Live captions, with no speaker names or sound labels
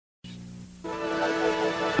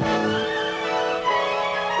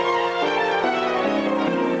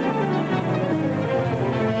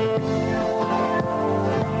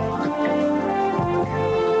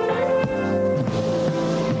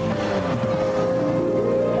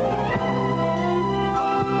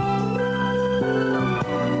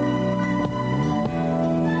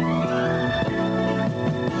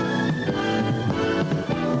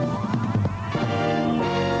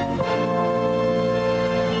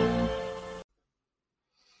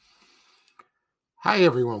Hi,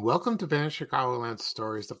 everyone. Welcome to Van Chicagoland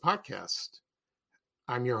Stories, the podcast.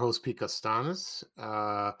 I'm your host, Pete Costanis.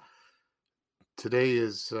 Today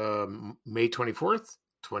is May 24th,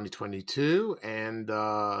 2022, and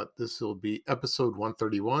this will be episode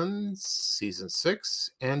 131, season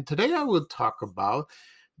 6. And today I will talk about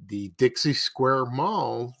the Dixie Square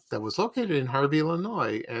Mall that was located in Harvey,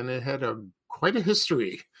 Illinois, and it had quite a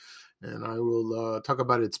history. And I will talk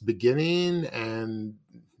about its beginning and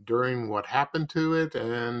during what happened to it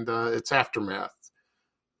and its aftermath.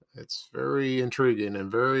 It's very intriguing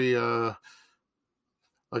and very, like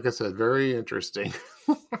I said, very interesting.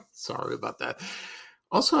 Sorry about that.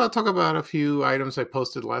 Also, I'll talk about a few items I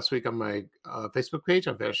posted last week on my Facebook page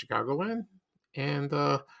on Van Chicagoland. And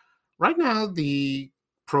right now, the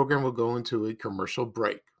program will go into a commercial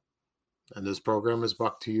break. And this program is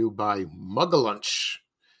brought to you by Mug-a-Lunch.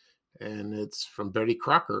 And it's from Betty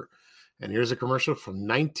Crocker. And here's a commercial from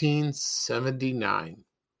 1979.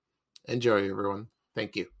 Enjoy, everyone.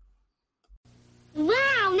 Thank you.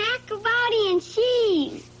 Wow, macaroni and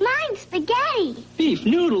cheese. Mine's spaghetti. Beef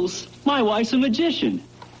noodles? My wife's a magician.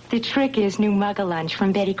 The trick is new Mug-a-Lunch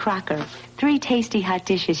from Betty Crocker. 3 tasty hot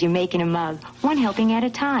dishes you make in a mug, 1 helping at a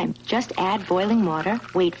time. Just add boiling water,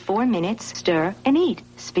 wait 4 minutes, stir, and eat.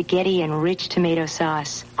 Spaghetti and rich tomato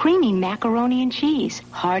sauce, creamy macaroni and cheese,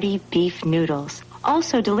 hearty beef noodles.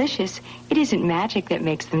 Also delicious, it isn't magic that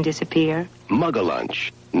makes them disappear.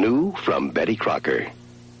 Mug-a-Lunch, new from Betty Crocker.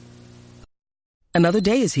 Another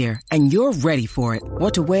day is here, and you're ready for it.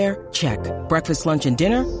 What to wear? Check. Breakfast, lunch, and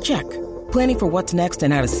dinner? Check. Planning for what's next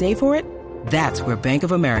and how to save for it? That's where Bank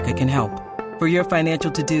of America can help. For your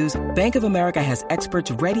financial to-dos, Bank of America has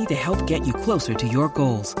experts ready to help get you closer to your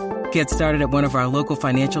goals. Get started at one of our local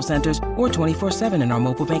financial centers or 24/7 in our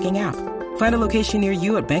mobile banking app. Find a location near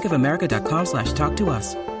you at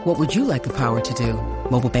bankofamerica.com/talktous. What would you like the power to do?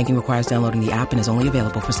 Mobile banking requires downloading the app and is only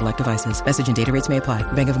available for select devices. Message and data rates may apply.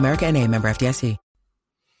 Bank of America N.A., member FDIC.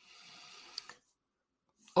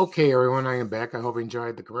 Okay, everyone, I am back. I hope you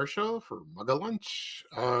enjoyed the commercial for Mug-a-Lunch.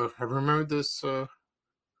 I remember this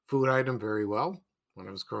food item very well when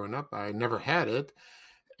I was growing up. I never had it.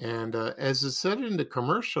 And as it said in the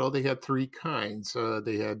commercial, they had 3 kinds.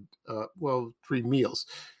 They had, 3 meals.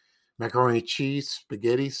 Macaroni cheese,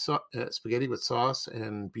 spaghetti with sauce,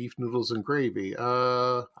 and beef noodles and gravy.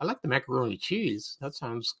 I like the macaroni cheese. That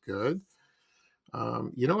sounds good.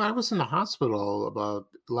 I was in the hospital about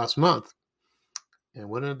last month, and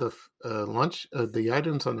one of the the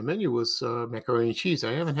items on the menu was macaroni and cheese.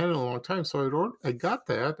 I haven't had it in a long time, so I got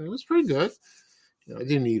that, and it was pretty good. I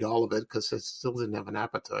didn't eat all of it because I still didn't have an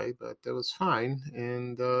appetite, but it was fine.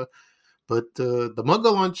 And But the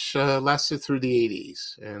Mug-a-Lunch lasted through the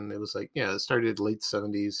 80s, and it was it started late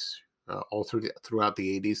 70s, all throughout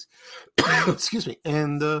the 80s. Excuse me.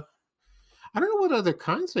 And I don't know what other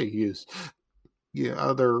kinds they used.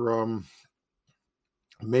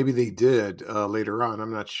 Maybe they did later on.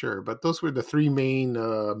 I'm not sure. But those were the 3 main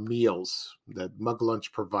meals that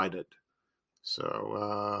Mug-a-Lunch provided.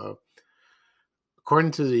 So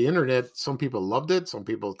according to the internet, some people loved it. Some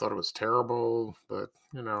people thought it was terrible. But,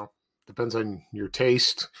 depends on your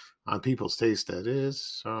taste, on people's taste, that is.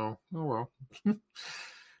 So, oh well.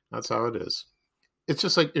 That's how it is. It's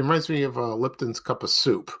just it reminds me of Lipton's cup of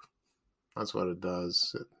soup. That's what it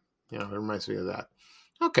does. It reminds me of that.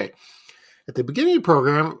 Okay. At the beginning of the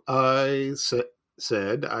program, I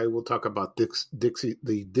said I will talk about the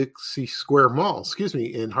Dixie Square Mall,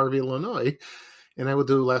 in Harvey, Illinois. And I will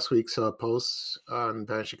do last week's posts on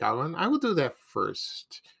Van Chicago. And I will do that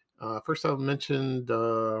first. First, I'll mention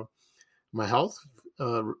my health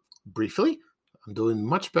briefly. I'm doing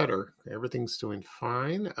much better. Everything's doing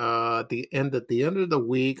fine. At the end of the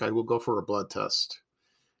week, I will go for a blood test.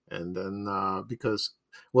 And then because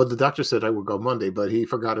the doctor said I would go Monday, but he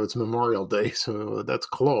forgot it's Memorial Day, so that's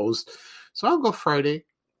closed. So I'll go Friday.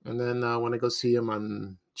 And then when I go see him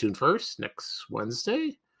on June 1st, next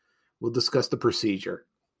Wednesday, we'll discuss the procedure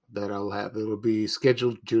that I'll have. It'll be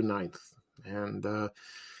scheduled June 9th. And I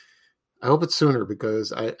hope it's sooner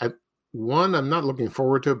because I'm not looking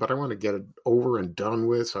forward to it, but I want to get it over and done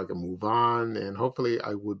with so I can move on. And hopefully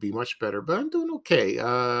I would be much better. But I'm doing okay.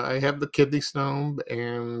 I have the kidney stone,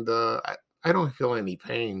 and I don't feel any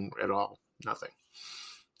pain at all. Nothing.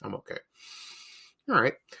 I'm okay. All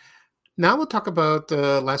right. Now we'll talk about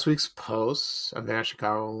last week's posts on Van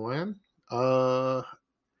Chicagoland. I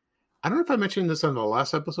don't know if I mentioned this on the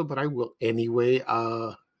last episode, but I will anyway.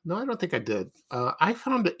 No, I don't think I did. I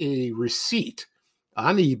found a receipt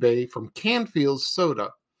on eBay from Canfield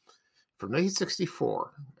Soda from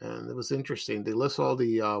 1964, and it was interesting. They list all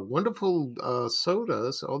the wonderful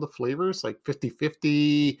sodas, all the flavors, like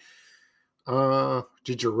 50/50,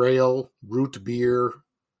 Ginger ale, root beer.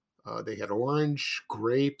 They had orange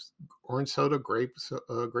soda, grape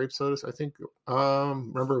sodas. I think.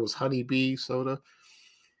 Remember it was honeybee soda.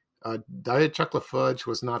 Diet chocolate fudge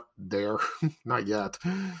was not there, not yet.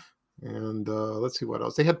 And let's see what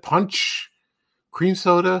else. They had punch, cream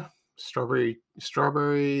soda, strawberry,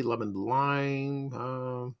 lemon lime.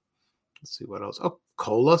 Let's see what else. Oh,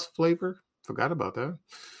 cola flavor. Forgot about that.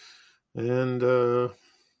 And there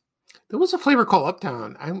was a flavor called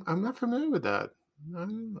Uptown. I'm not familiar with that. I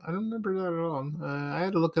don't remember that at all. I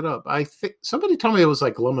had to look it up. I think somebody told me it was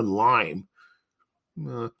like lemon lime.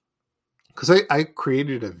 Because I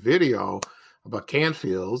created a video about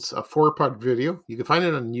Canfields, a 4-part video. You can find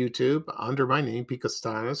it on YouTube under my name, Pete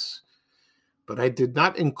Costanis. But I did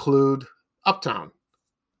not include Uptown.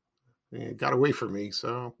 It got away from me,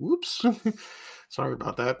 so whoops. Sorry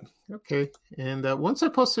about that. Okay. And once I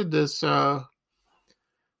posted this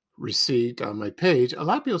receipt on my page, a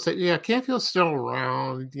lot of people say, yeah, Canfield's still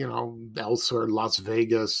around, elsewhere, Las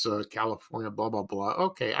Vegas, California, blah, blah, blah.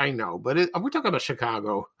 Okay, I know. But we're talking about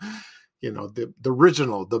Chicago, the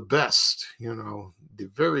original, the best, the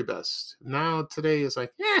very best. Now, today is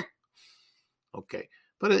like, okay.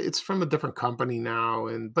 But it's from a different company now,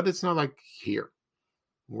 but it's not like here,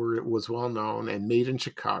 where it was well known and made in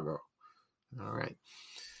Chicago. All right.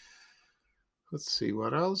 Let's see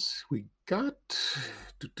what else we got.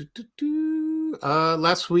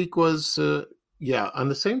 Last week was, on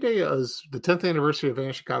the same day as the 10th anniversary of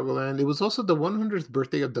Van Chicagoland, it was also the 100th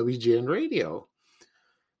birthday of WGN Radio.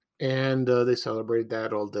 And they celebrated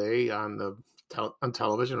that all day on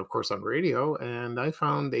television, of course, on radio. And I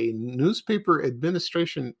found a newspaper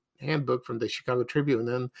administration handbook from the Chicago Tribune.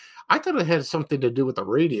 And I thought it had something to do with the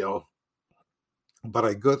radio. But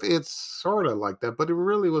it's sort of like that, but it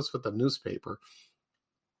really was with the newspaper.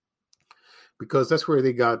 Because that's where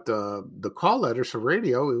they got the call letters for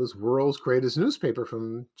radio. It was world's greatest newspaper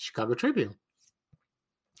from Chicago Tribune.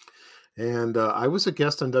 And I was a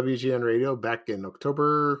guest on WGN Radio back in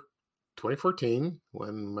October 2014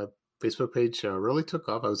 when my Facebook page really took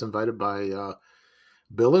off. I was invited by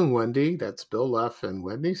Bill and Wendy. That's Bill Leff and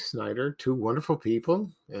Wendy Snyder, two wonderful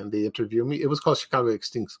people. And they interviewed me. It was called Chicago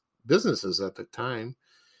Extinct Businesses at the time.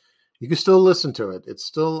 You can still listen to it. It's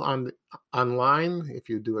still online. If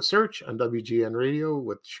you do a search on WGN Radio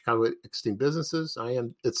with Chicago Extinct Businesses,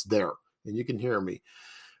 it's there and you can hear me.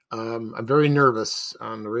 I'm very nervous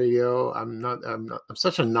on the radio. I'm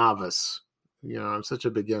such a novice, I'm such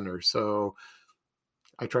a beginner. So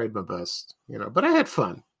I tried my best, but I had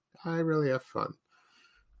fun. I really have fun.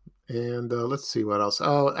 And let's see what else.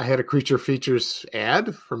 Oh, I had a Creature Features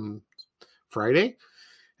ad from Friday.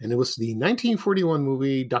 And it was the 1941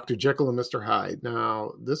 movie, Dr. Jekyll and Mr. Hyde.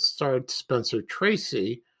 Now, this starred Spencer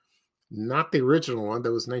Tracy, not the original one.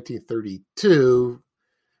 That was 1932,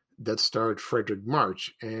 that starred Frederick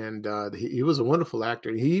March. And he was a wonderful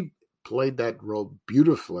actor. He played that role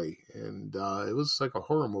beautifully. And it was like a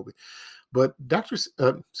horror movie. But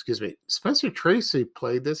Spencer Tracy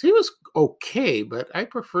played this. He was okay, but I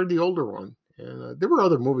preferred the older one. And there were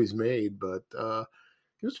other movies made, but...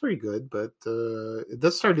 it was very good, but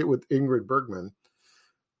that started with Ingrid Bergman.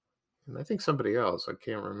 And I think somebody else. I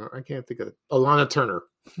can't remember. I can't think of it. Alana Turner.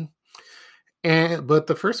 But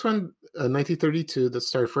the first one, 1932, that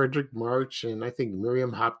starred Frederick March and I think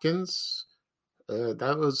Miriam Hopkins.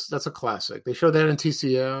 That's a classic. They showed that on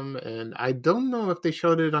TCM, and I don't know if they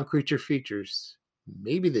showed it on Creature Features.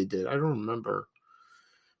 Maybe they did. I don't remember.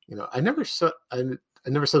 I never saw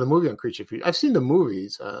the movie on Creature Features. I've seen the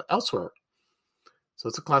movies elsewhere. So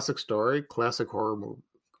it's a classic story, classic horror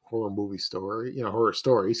movie story, horror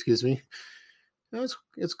story, excuse me.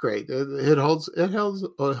 It's great. It holds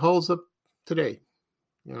up today.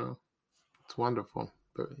 It's wonderful.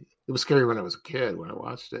 But it was scary when I was a kid when I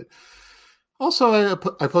watched it. Also,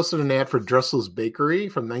 I posted an ad for Dressel's Bakery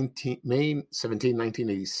from May 17,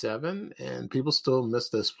 1987, and people still miss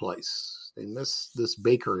this place. They miss this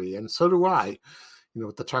bakery, and so do I.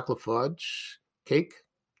 With the chocolate fudge cake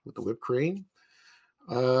with the whipped cream.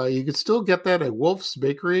 You can still get that at Wolf's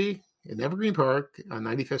Bakery in Evergreen Park on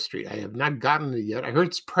 95th Street. I have not gotten it yet. I heard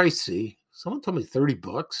it's pricey. Someone told me $30.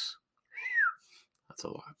 That's a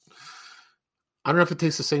lot. I don't know if it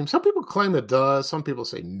tastes the same. Some people claim it does. Some people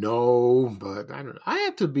say no, but I don't know. I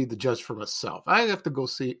have to be the judge for myself. I have to go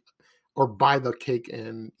see or buy the cake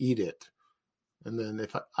and eat it. And then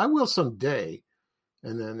if I will someday.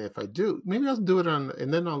 And then if I do, maybe I'll do it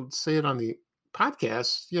and then I'll say it on the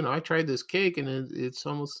podcast. I tried this cake and it's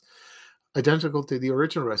almost identical to the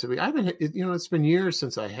original recipe. It's been years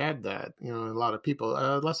since I had that. A lot of people.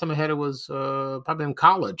 Last time I had it was probably in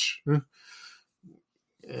college.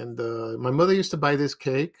 And my mother used to buy this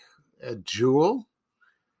cake at Jewel.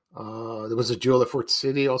 There was a Jewel at Fort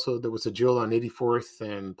City. Also, there was a Jewel on 84th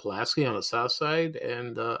and Pulaski on the south side.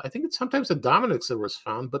 And I think it's sometimes at Dominic's that was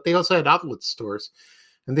found, but they also had outlet stores.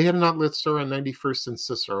 And they had an outlet store on 91st and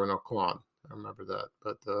Cicero in Oaklawn. I remember that.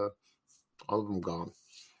 But all of them gone.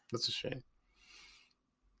 That's a shame.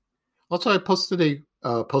 Also, I posted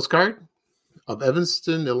a postcard of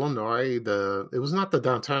Evanston, Illinois. It was not the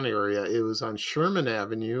downtown area. It was on Sherman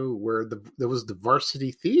Avenue where there was the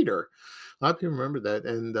Varsity Theater. A lot of people remember that.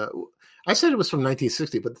 And I said it was from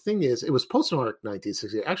 1960, but the thing is, it was postmarked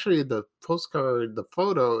 1960. Actually, the postcard, the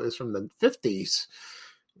photo is from the 50s.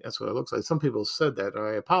 That's what it looks like. Some people said that.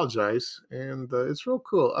 I apologize. And it's real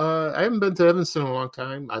cool. I haven't been to Evanston in a long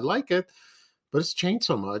time. I like it, but it's changed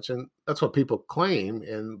so much. And that's what people claim.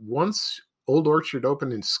 And once Old Orchard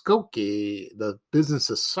opened in Skokie, the business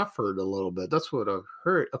has suffered a little bit. That's what I've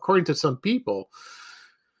heard, according to some people.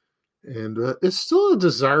 And it's still a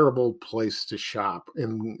desirable place to shop.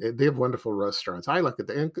 And they have wonderful restaurants. I like it.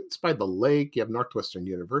 And it's by the lake. You have Northwestern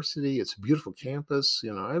University. It's a beautiful campus.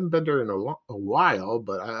 You know, I haven't been there in a while,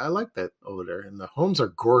 but I like that over there. And the homes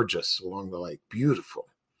are gorgeous along the lake. Beautiful.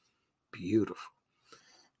 Beautiful.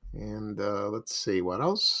 And let's see, what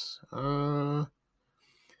else?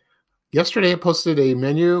 Yesterday I posted a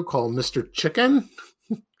menu called Mr. Chicken.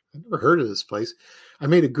 I never heard of this place. I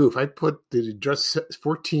made a goof. I put the address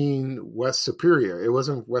 14 West Superior. It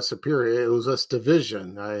wasn't West Superior. It was West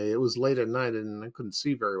Division. It was late at night and I couldn't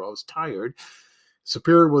see very well. I was tired.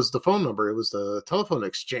 Superior was the phone number. It was the telephone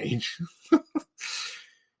exchange.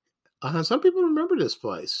 Some people remember this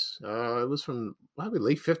place. It was from probably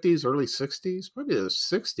late 50s, early 60s, probably the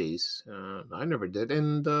 60s. I never did.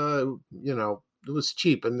 And, you know, it was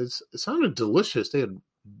cheap and it sounded delicious. They had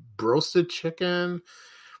roasted chicken,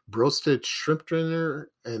 roasted shrimp dinner,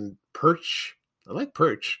 and perch. I like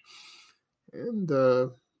perch. And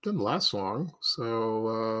didn't last long.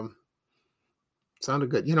 So sounded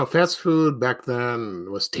good. You know, fast food back then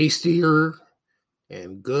was tastier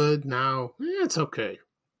and good. Now, it's okay.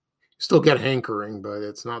 Still get hankering, but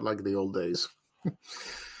it's not like the old days.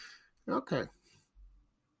 Okay.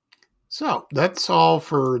 So that's all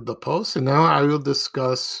for the post. And now I will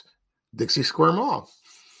discuss Dixie Square Mall.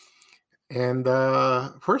 And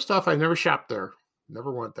first off, I never shopped there.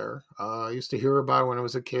 Never went there. I used to hear about it when I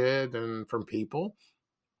was a kid and from people.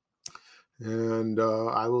 And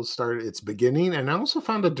I will start its beginning. And I also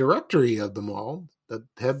found a directory of the mall that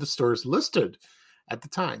had the stores listed at the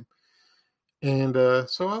time. And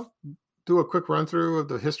so I'll do a quick run through of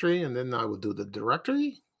the history, and then I will do the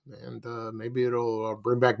directory, and maybe it'll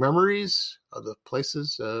bring back memories of the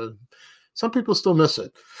places. Some people still miss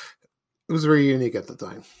it. It was very unique at the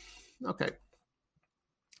time. Okay.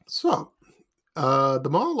 So the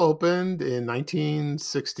mall opened in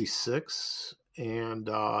 1966, and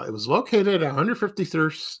it was located at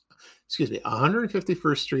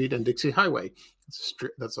 151st Street and Dixie Highway.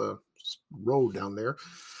 That's a road down there.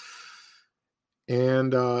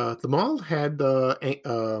 And the mall had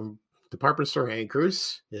department store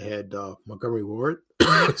anchors. It had Montgomery Ward,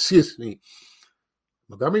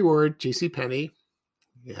 Montgomery Ward, JCPenney.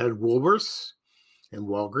 It had Woolworths and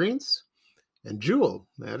Walgreens and Jewel.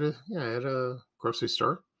 It had a grocery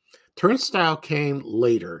store. Turnstile came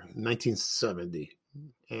later, in 1970,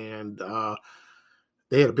 and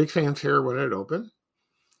they had a big fanfare when it opened.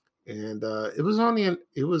 And it was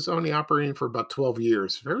only operating for about 12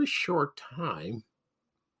 years, very short time.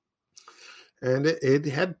 And it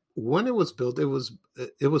had, when it was built, it was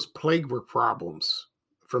plagued with problems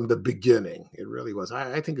from the beginning. It really was.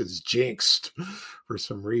 I think it's jinxed for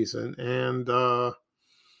some reason. And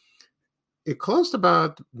it closed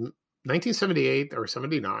about 1978 or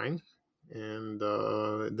 79. And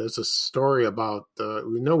there's a story about,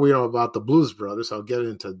 we know about the Blues Brothers. I'll get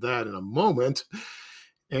into that in a moment.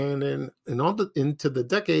 And then into the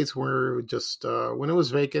decades where it just when it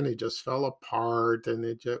was vacant, it just fell apart and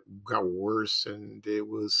it just got worse, and it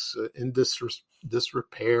was in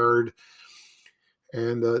disrepaired,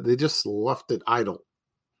 and they just left it idle.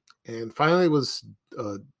 And finally, it was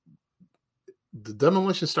the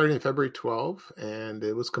demolition started in February 12, and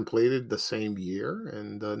it was completed the same year.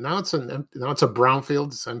 And now it's a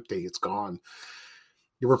brownfield. It's empty. It's gone.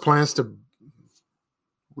 There were plans to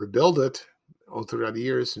rebuild it all throughout the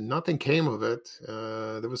years. Nothing came of it.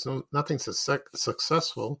 There was nothing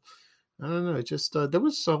successful. I don't know. It just there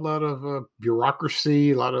was a lot of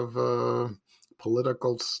bureaucracy, a lot of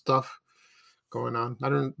political stuff going on. I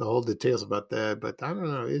don't know the whole details about that, but I don't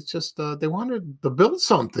know. It's just they wanted to build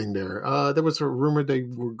something there. There was a rumor they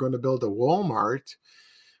were going to build a Walmart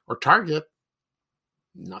or Target.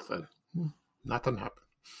 Nothing happened.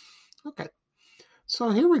 Okay. So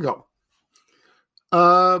here we go.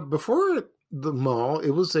 Before the mall,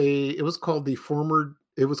 it was called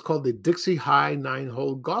the Dixie High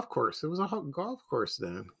 9-hole golf course. It was a golf course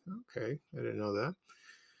then. Okay. I didn't know that.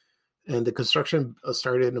 And the construction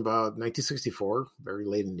started in about 1964, very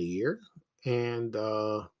late in the year. And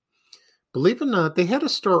believe it or not, they had a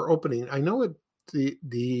store opening. I know it.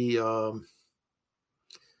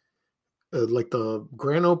 Like the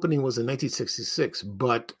grand opening was in 1966,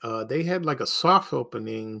 but they had like a soft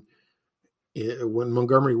opening when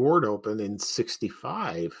Montgomery Ward opened in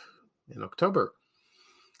 65 in October.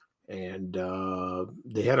 And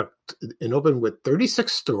they had an open with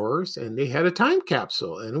 36 stores, and they had a time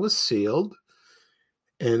capsule, and it was sealed,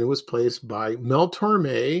 and it was placed by Mel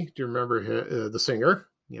Torme. Do you remember the singer?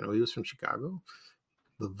 He was from Chicago.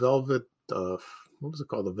 The Velvet, what was it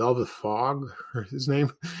called? The Velvet Fog, or his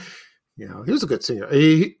name? He was a good singer.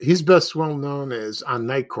 He's best well known as on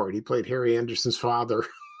Night Court. He played Harry Anderson's father.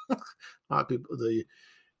 A lot of people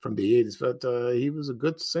from the 80s, but he was a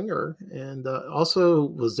good singer. And also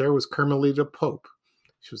was Carmelita Pope.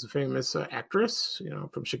 She was a famous actress,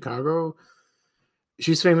 from Chicago.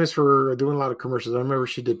 She's famous for doing a lot of commercials. I remember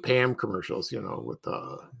she did Pam commercials, with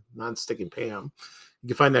non-sticking Pam. You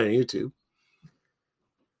can find that on YouTube.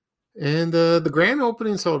 And the grand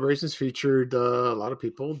opening celebrations featured a lot of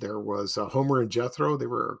people. There was Homer and Jethro. They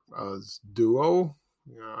were a duo.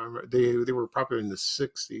 They were popular in the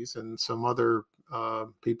 60s, and some other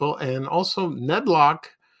people. And also Ned Locke,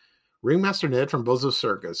 Ringmaster Ned from Bozo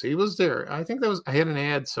Circus. He was there. I think I had an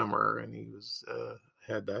ad somewhere, and he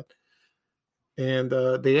had that. And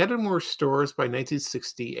they added more stores by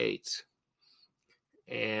 1968.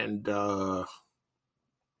 And like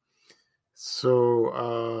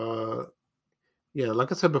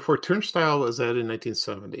I said before, Turnstile was added in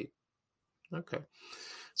 1970. Okay.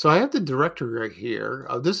 So I have the directory right here.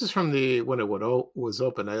 This is from when it was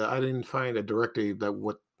open. I didn't find a directory that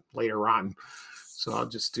would later on. So I'll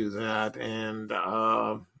just do that. And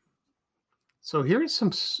so here are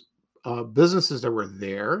some businesses that were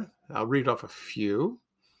there. I'll read off a few.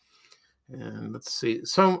 And let's see.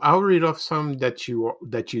 I'll read off some that you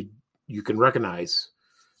can recognize.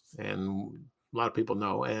 And a lot of people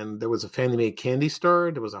know. And there was a Fannie Mae candy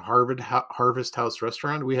store. There was a Harvest House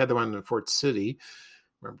restaurant. We had the one in Fort City.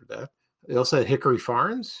 Remember that. They also had Hickory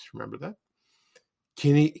Farms. Remember that.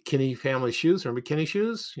 Kinney Family Shoes. Remember Kinney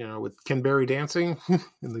Shoes? With Ken Berry dancing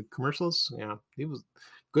in the commercials. Yeah, he was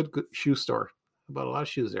good shoe store. Bought a lot of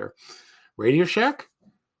shoes there. Radio Shack.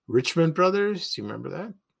 Richmond Brothers. Do you remember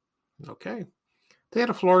that? Okay. They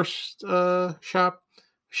had a florist shop.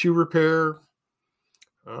 Shoe repair.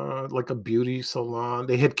 Like a beauty salon.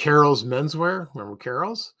 They had Carol's Menswear. Remember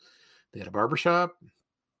Carol's? They had a barbershop.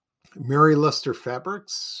 Mary Lester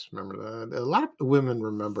Fabrics. Remember that? A lot of women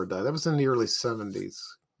remember that. That was in the early 70s.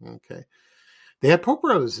 Okay. They had Pope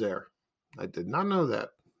Brothers there. I did not know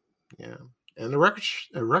that. Yeah. And a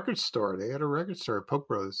record store. They had a record store at Pope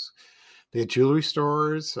Brothers. They had jewelry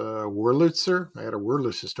stores. Wurlitzer. I had a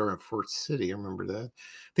Wurlitzer store in Fort City. I remember that.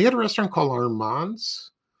 They had a restaurant called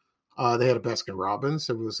Armand's. They had a Baskin Robbins.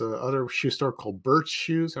 There was another shoe store called Birch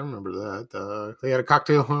Shoes. I remember that. They had a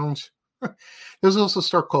cocktail lounge. There's also a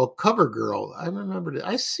store called CoverGirl. I remember that.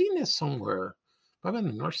 I've seen it somewhere. I'm on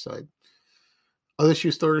the north side. Other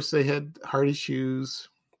shoe stores, they had Hardy Shoes,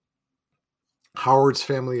 Howard's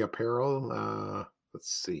Family Apparel.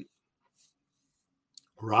 Let's see.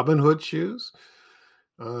 Robin Hood Shoes,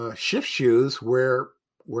 Shift Shoes, where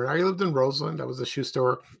I lived in Roseland. That was a shoe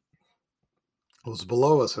store. It was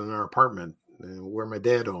below us in our apartment where my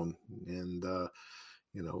dad owned. And,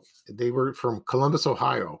 they were from Columbus,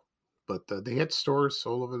 Ohio. But they had stores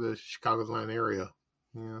all over the Chicagoland area.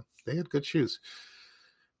 Yeah, they had good shoes.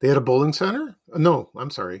 They had a bowling center. No, I'm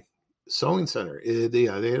sorry, sewing center. They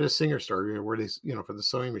had a Singer store where they, for the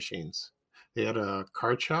sewing machines. They had a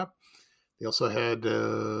card shop. They also had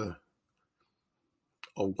a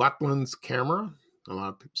Watland's camera.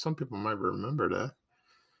 Some people might remember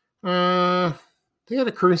that. They had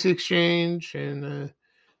a currency exchange, and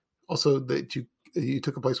also that you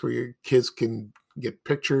took a place where your kids can get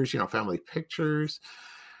pictures, family pictures.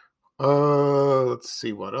 Let's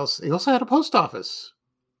see what else. They also had a post office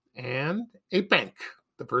and a bank,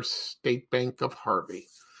 the First State Bank of Harvey.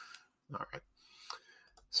 All right.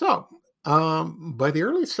 So by the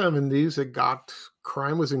early 70s,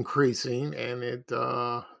 crime was increasing, and it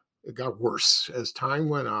got worse as time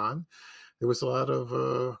went on. There was a lot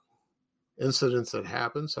of incidents that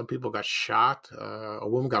happened. Some people got shot. A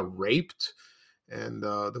woman got raped. And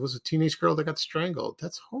there was a teenage girl that got strangled.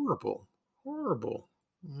 That's horrible. Horrible.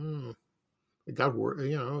 It got worse,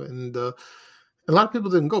 and A lot of people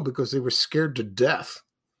didn't go because they were scared to death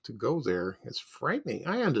to go there. It's frightening.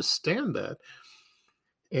 I understand that.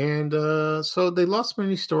 And so they lost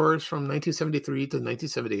many stores from 1973 to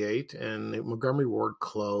 1978, and Montgomery Ward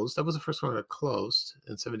closed. That was the first one that closed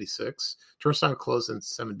in 76. Turnstile closed in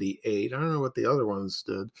 78. I don't know what the other ones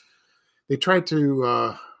did. They tried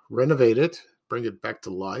to renovate it, bring it back to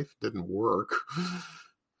life. Didn't work.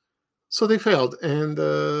 So they failed. And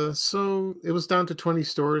so it was down to 20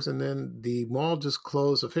 stores, and then the mall just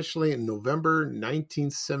closed officially in November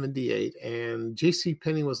 1978. And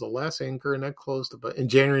JCPenney was the last anchor, and that closed in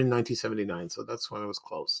January 1979. So that's when it was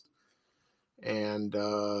closed. And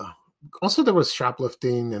also there was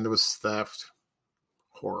shoplifting and there was theft.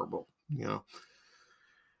 Horrible, you know.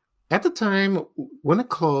 At the time when it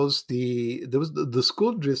closed, the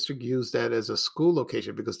school district used that as a school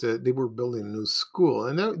location because they were building a new school,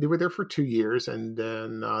 and they were there for 2 years, and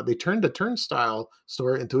then they turned the Turnstile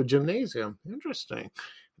store into a gymnasium. Interesting, I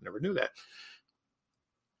never knew that.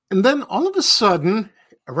 And then all of a sudden,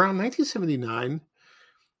 around 1979,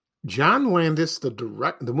 John Landis,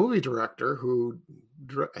 the movie director, who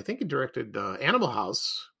I think he directed Animal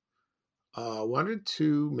House, wanted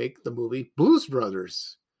to make the movie Blues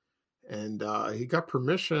Brothers. And he got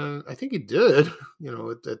permission, I think he did, you know,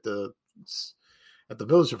 at the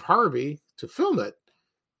Village of Harvey to film it.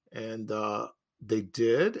 And they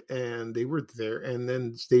did, and they were there. And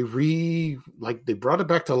then they brought it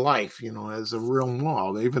back to life, you know, as a real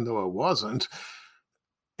mall, even though it wasn't.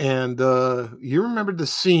 And you remember the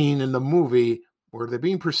scene in the movie where they're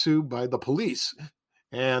being pursued by the police.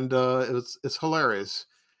 And it's hilarious.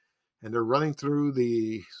 And they're running through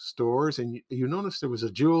the stores, and you notice there was a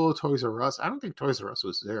Jewel, Toys R Us. I don't think Toys R Us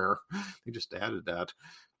was there. They just added that.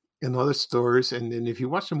 In other stores. And then if you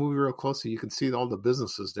watch the movie real closely, you can see all the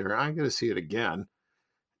businesses there. I got to see it again.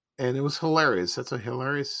 And it was hilarious. That's a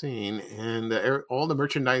hilarious scene. And all the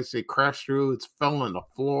merchandise they crashed through, it fell on the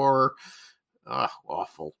floor.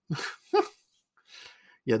 Awful.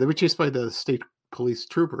 Yeah, they were chased by the state police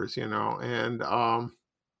troopers, you know, and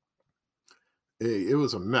it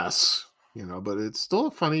was a mess, you know, but it's still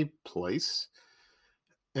a funny place.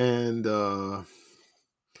 And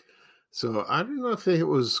so I don't know if it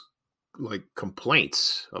was like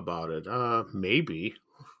complaints about it. Maybe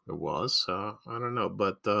it was. I don't know.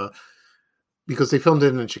 But because they filmed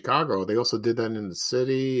it in Chicago, they also did that in the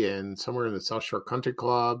city and somewhere in the South Shore Country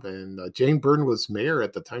Club. And Jane Byrne was mayor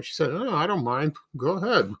at the time. She said, "Oh, I don't mind. Go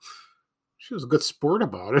ahead." She was a good sport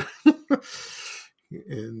about it.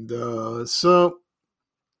 And so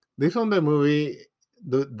they filmed that movie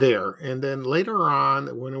there. And then later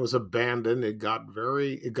on, when it was abandoned, it got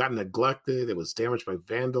neglected. It was damaged by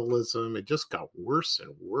vandalism. It just got worse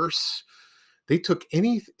and worse. They took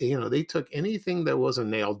anything that wasn't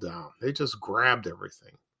nailed down. They just grabbed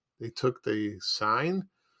everything. They took the sign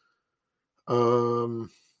that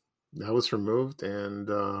was removed, and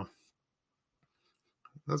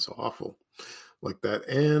that's awful. Like that,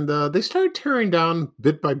 and they started tearing down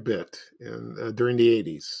bit by bit during the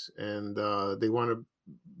 80s, and they want to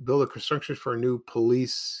build a construction for a new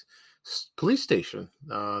police station.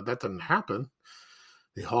 That didn't happen.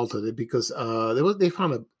 They halted it because they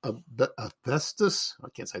found asbestos. I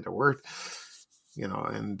can't say the word, you know,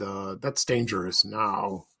 and that's dangerous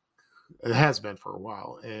now. It has been for a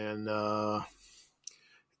while, and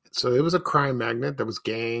so it was a crime magnet. There was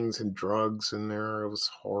gangs and drugs in there. It was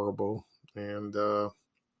horrible. And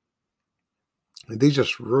they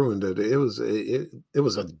just ruined it. It was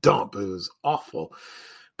a dump. It was awful.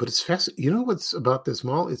 But it's fascinating. You know what's about this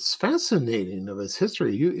mall? It's fascinating of its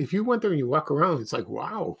history. If you went there and you walk around, it's like,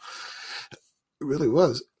 wow, it really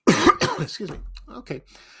was. Excuse me. Okay,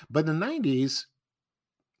 but in the 90s,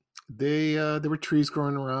 there were trees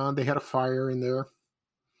growing around. They had a fire in there,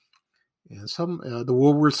 and the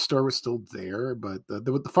Woolworth store was still there, but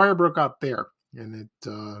the fire broke out there. And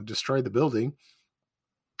it destroyed the building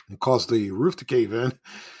and caused the roof to cave in,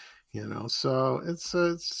 you know. So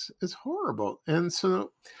it's horrible. And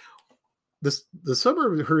so the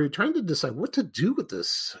suburb were trying to decide what to do with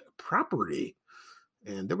this property,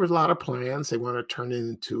 and there was a lot of plans. They want to turn it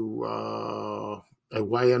into a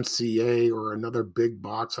YMCA or another big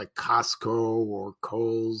box like Costco or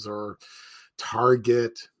Kohl's or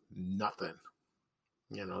Target. Nothing,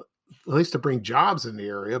 you know. At least to bring jobs in the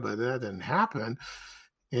area, but that didn't happen.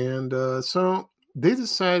 And so they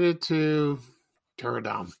decided to tear it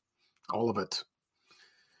down, all of it.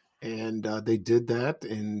 And they did that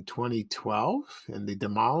in 2012, and they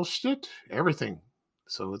demolished it, everything.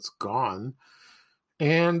 So it's gone.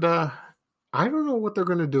 And I don't know what they're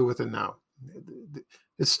going to do with it now.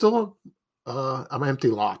 It's still an empty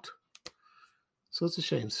lot. So it's a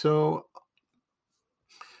shame. So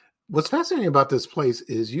What's fascinating about this place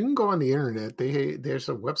is you can go on the internet. There's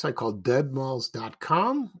a website called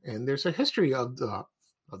deadmalls.com, and there's a history of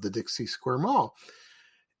the Dixie Square Mall.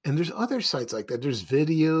 And there's other sites like that. There's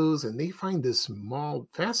videos, and they find this mall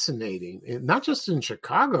fascinating, and not just in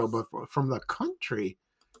Chicago, but from the country.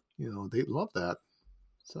 You know, they love that.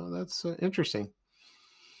 So that's interesting.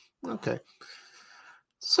 Okay.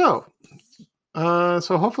 So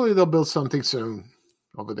hopefully they'll build something soon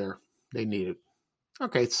over there. They need it.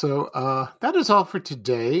 Okay, so that is all for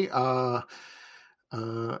today. I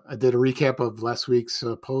did a recap of last week's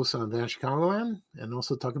post on Van Chicagoland, and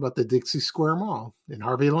also talk about the Dixie Square Mall in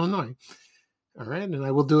Harvey, Illinois. All right, and I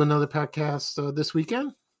will do another podcast this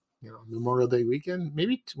weekend, Memorial Day weekend,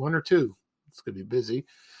 maybe one or two. It's going to be busy.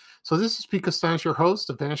 So this is Pete Costanzo, your host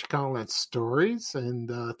of Van Chicagoland Stories,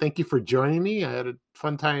 and thank you for joining me. I had a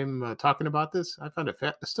fun time talking about this. I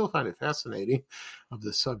still find it fascinating of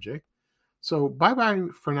the subject. So bye-bye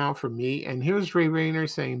for now from me. And here's Ray Rayner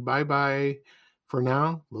saying bye-bye for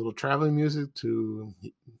now. A little traveling music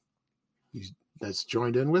that's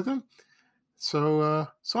joined in with him. So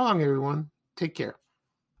long, everyone. Take care.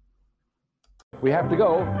 We have to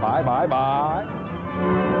go. Bye, bye, bye.